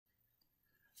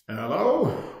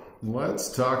Hello,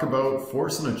 let's talk about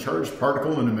forcing a charged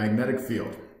particle in a magnetic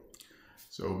field.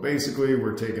 So basically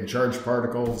we're taking charged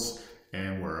particles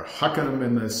and we're hucking them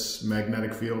in this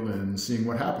magnetic field and seeing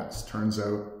what happens. Turns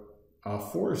out a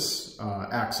force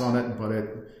acts on it, but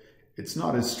it's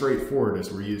not as straightforward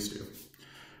as we're used to.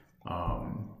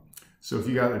 So if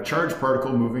you got a charged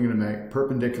particle moving in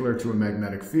perpendicular to a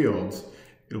magnetic field,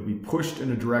 it'll be pushed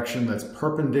in a direction that's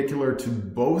perpendicular to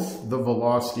both the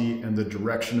velocity and the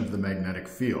direction of the magnetic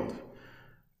field.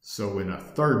 So in a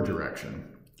third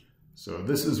direction. So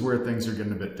this is where things are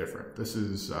getting a bit different. This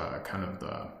is kind of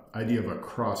the idea of a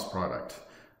cross product,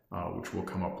 which will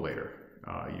come up later.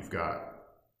 You've got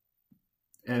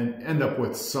and end up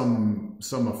with some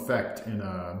effect in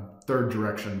a third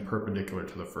direction perpendicular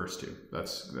to the first two.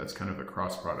 That's kind of the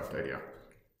cross product idea.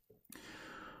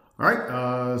 All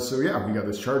right, so yeah, we got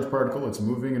this charged particle. It's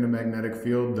moving in a magnetic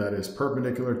field that is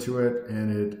perpendicular to it,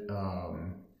 and it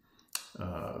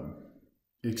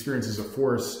experiences a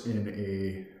force in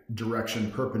a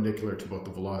direction perpendicular to both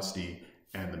the velocity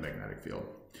and the magnetic field.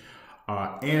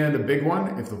 And a big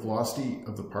one, if the velocity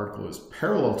of the particle is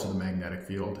parallel to the magnetic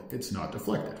field, it's not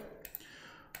deflected.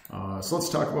 So let's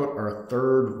talk about our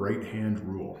third right-hand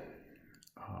rule.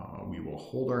 We will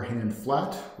hold our hand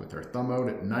flat with our thumb out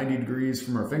at 90 degrees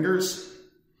from our fingers.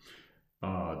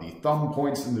 The thumb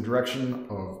points in the direction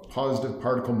of positive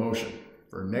particle motion.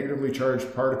 For negatively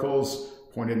charged particles,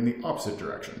 pointed in the opposite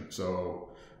direction. So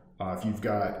if you've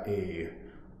got a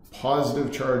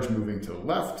positive charge moving to the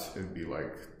left, it would be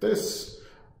like this,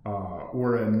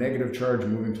 or a negative charge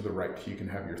moving to the right. You can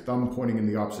have your thumb pointing in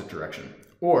the opposite direction.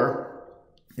 Or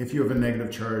if you have a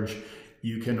negative charge,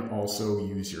 you can also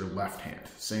use your left hand,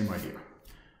 same idea.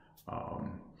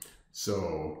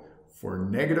 So for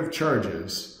negative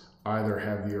charges, either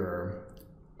have your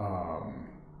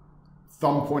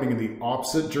thumb pointing in the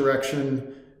opposite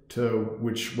direction to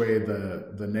which way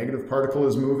the negative particle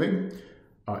is moving,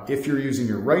 if you're using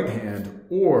your right hand,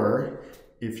 or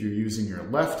if you're using your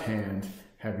left hand,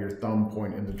 have your thumb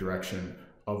point in the direction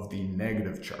of the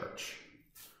negative charge.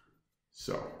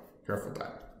 So careful with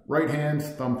that. Right hand,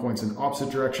 thumb points in opposite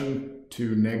direction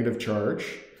to negative charge.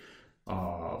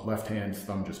 Left hand,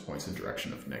 thumb just points in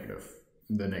direction of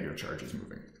the negative charge is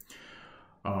moving.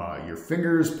 Your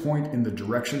fingers point in the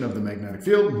direction of the magnetic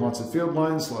field. Lots of field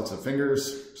lines, lots of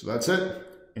fingers. So that's it.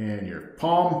 And your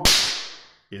palm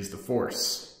is the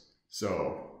force.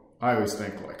 So I always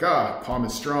think like, palm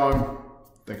is strong.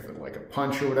 Think of it like a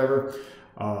punch or whatever.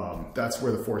 That's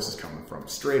where the force is coming from,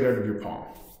 straight out of your palm.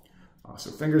 So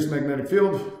fingers magnetic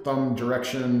field, thumb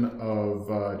direction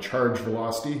of charge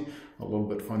velocity, a little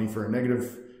bit funny for a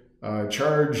negative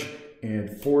charge, and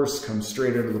force comes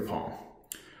straight out of the palm.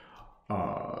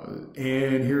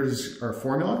 And here's our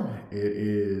formula. It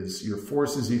is your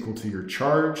force is equal to your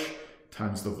charge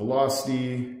times the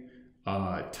velocity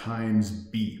times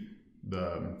B,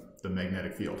 the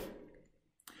magnetic field.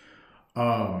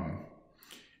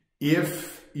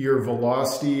 If your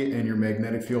velocity and your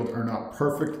magnetic field are not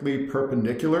perfectly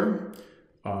perpendicular,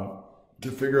 to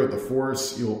figure out the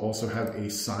force, you'll also have a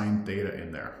sine theta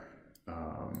in there.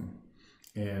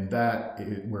 And that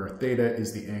is where theta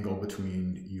is the angle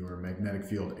between your magnetic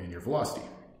field and your velocity.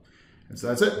 And so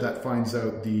that's it. That finds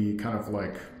out the kind of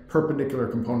like perpendicular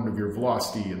component of your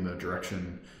velocity in the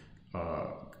direction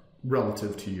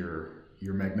relative to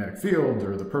your magnetic field,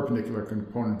 or the perpendicular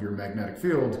component of your magnetic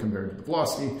field compared to the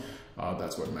velocity.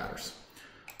 That's what matters.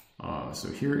 So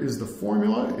here is the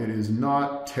formula. It is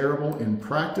not terrible in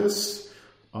practice.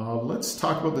 Let's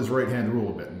talk about this right-hand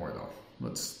rule a bit more though.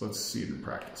 Let's see it in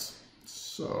practice.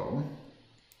 So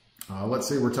let's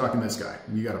say we're talking this guy.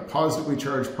 We got a positively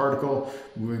charged particle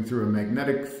moving through a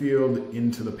magnetic field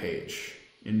into the page,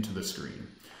 into the screen.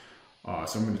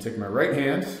 So I'm going to take my right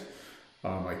hand.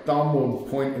 My thumb will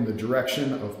point in the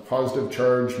direction of positive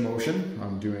charge motion.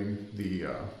 I'm doing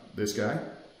this guy.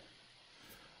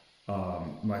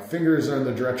 My fingers are in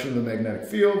the direction of the magnetic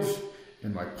field,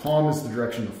 and my palm is the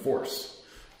direction of force.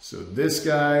 So this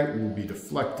guy will be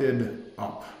deflected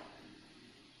up.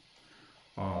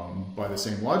 By the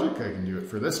same logic, I can do it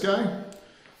for this guy.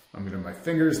 I'm going to have my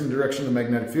fingers in the direction of the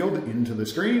magnetic field into the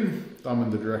screen, thumb in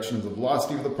the direction of the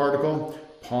velocity of the particle,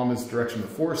 palm is the direction of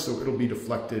the force, so it'll be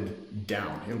deflected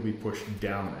down. It'll be pushed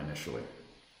down initially.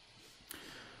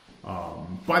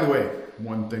 By the way,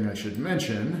 one thing I should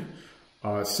mention,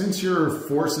 since your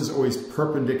force is always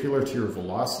perpendicular to your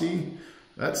velocity,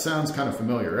 that sounds kind of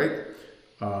familiar, right?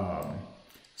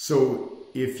 So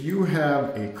if you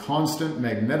have a constant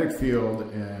magnetic field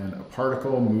and a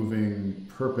particle moving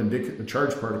perpendicular, a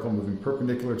charged particle moving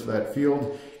perpendicular to that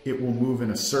field, it will move in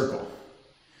a circle.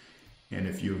 And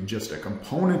if you have just a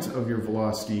component of your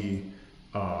velocity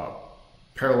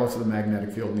parallel to the magnetic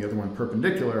field and the other one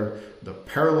perpendicular, the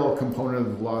parallel component of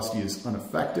the velocity is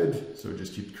unaffected, so it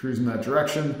just keeps cruising that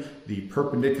direction. The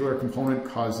perpendicular component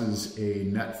causes a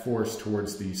net force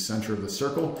towards the center of the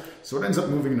circle, so it ends up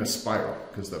moving in a spiral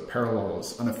because the parallel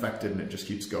is unaffected and it just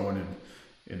keeps going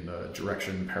in the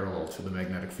direction parallel to the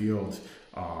magnetic field,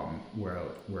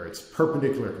 where its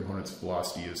perpendicular component's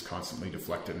velocity is constantly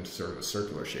deflected into sort of a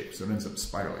circular shape, so it ends up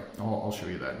spiraling. I'll show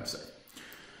you that in a second.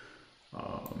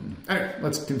 Anyway,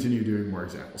 let's continue doing more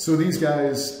examples. So these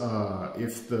guys,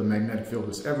 if the magnetic field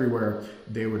was everywhere,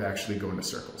 they would actually go into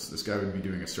circles. This guy would be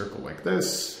doing a circle like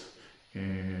this,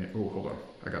 and, oh, hold on,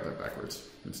 I got that backwards.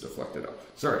 It's deflected up.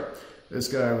 Sorry. This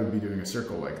guy would be doing a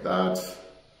circle like that,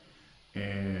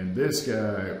 and this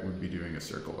guy would be doing a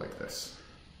circle like this.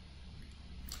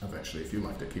 Eventually, if you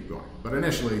let it keep going. But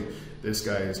initially, this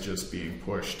guy is just being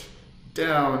pushed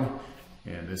down,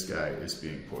 and this guy is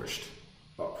being pushed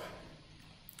up.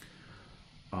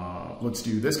 Let's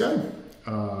do this guy.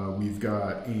 We've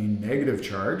got a negative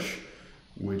charge,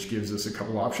 which gives us a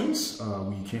couple options.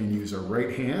 We can use our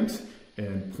right hand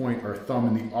and point our thumb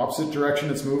in the opposite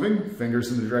direction it's moving,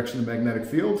 fingers in the direction of the magnetic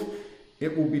field.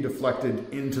 It will be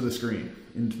deflected into the screen,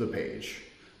 into the page.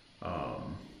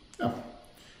 I'm going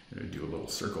to do a little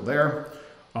circle there.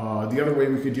 The other way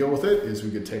we could deal with it is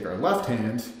we could take our left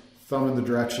hand, thumb in the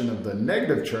direction of the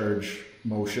negative charge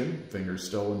motion, fingers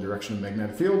still in direction of the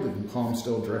magnetic field, and palm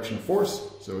still direction of force.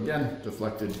 So again,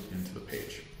 deflected into the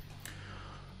page.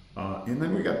 And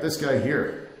then we got this guy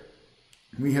here.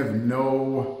 We have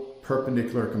no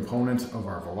perpendicular component of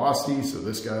our velocity, so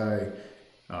this guy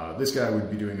would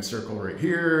be doing a circle right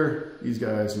here. These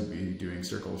guys would be doing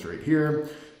circles right here.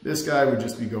 This guy would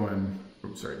just be going,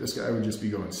 this guy would just be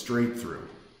going straight through,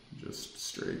 just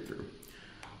straight through.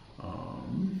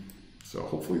 So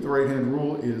hopefully the right-hand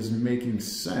rule is making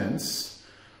sense.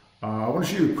 I want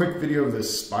to show you a quick video of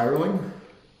this spiraling.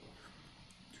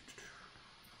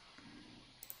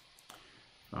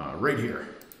 Right here.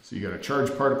 So you got a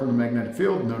charged particle in the magnetic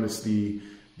field. Notice the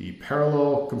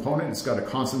parallel component, it's got a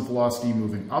constant velocity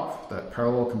moving up. That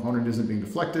parallel component isn't being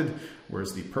deflected,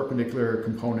 whereas the perpendicular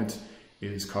component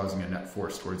is causing a net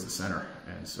force towards the center,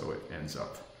 and so it ends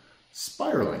up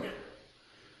spiraling.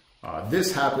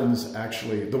 This happens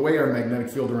actually, the way our magnetic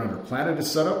field around our planet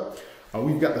is set up,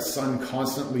 we've got the sun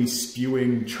constantly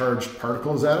spewing charged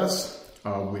particles at us,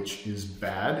 which is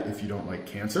bad if you don't like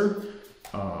cancer.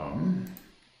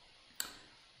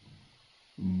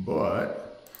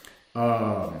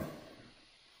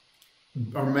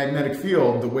 Our magnetic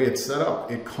field, the way it's set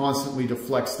up, it constantly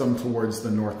deflects them towards the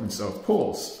north and south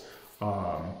poles,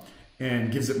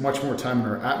 and gives it much more time in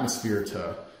our atmosphere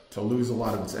to lose a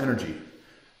lot of its energy.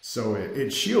 So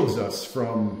it shields us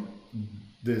from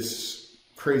this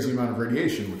crazy amount of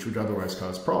radiation, which would otherwise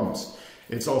cause problems.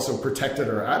 It's also protected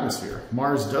our atmosphere.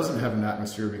 Mars doesn't have an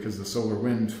atmosphere because the solar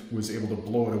wind was able to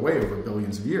blow it away over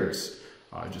billions of years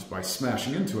just by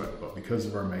smashing into it. But because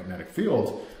of our magnetic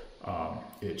field,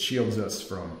 it shields us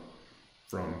from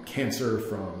cancer,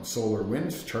 from solar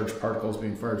wind, charged particles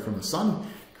being fired from the sun,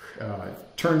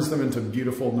 turns them into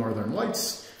beautiful northern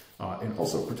lights, and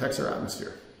also protects our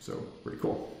atmosphere. So pretty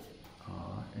cool.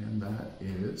 And that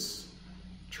is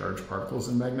charged particles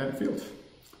in magnetic field.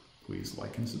 Please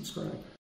like and subscribe.